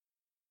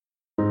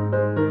Hello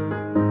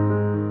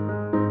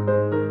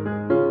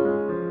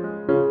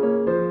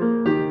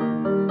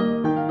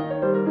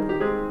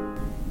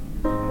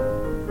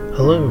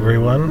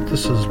everyone,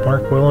 this is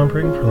Mark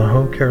Willenbring from the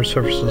Home Care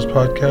Services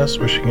Podcast,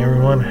 wishing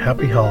everyone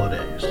happy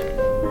holidays.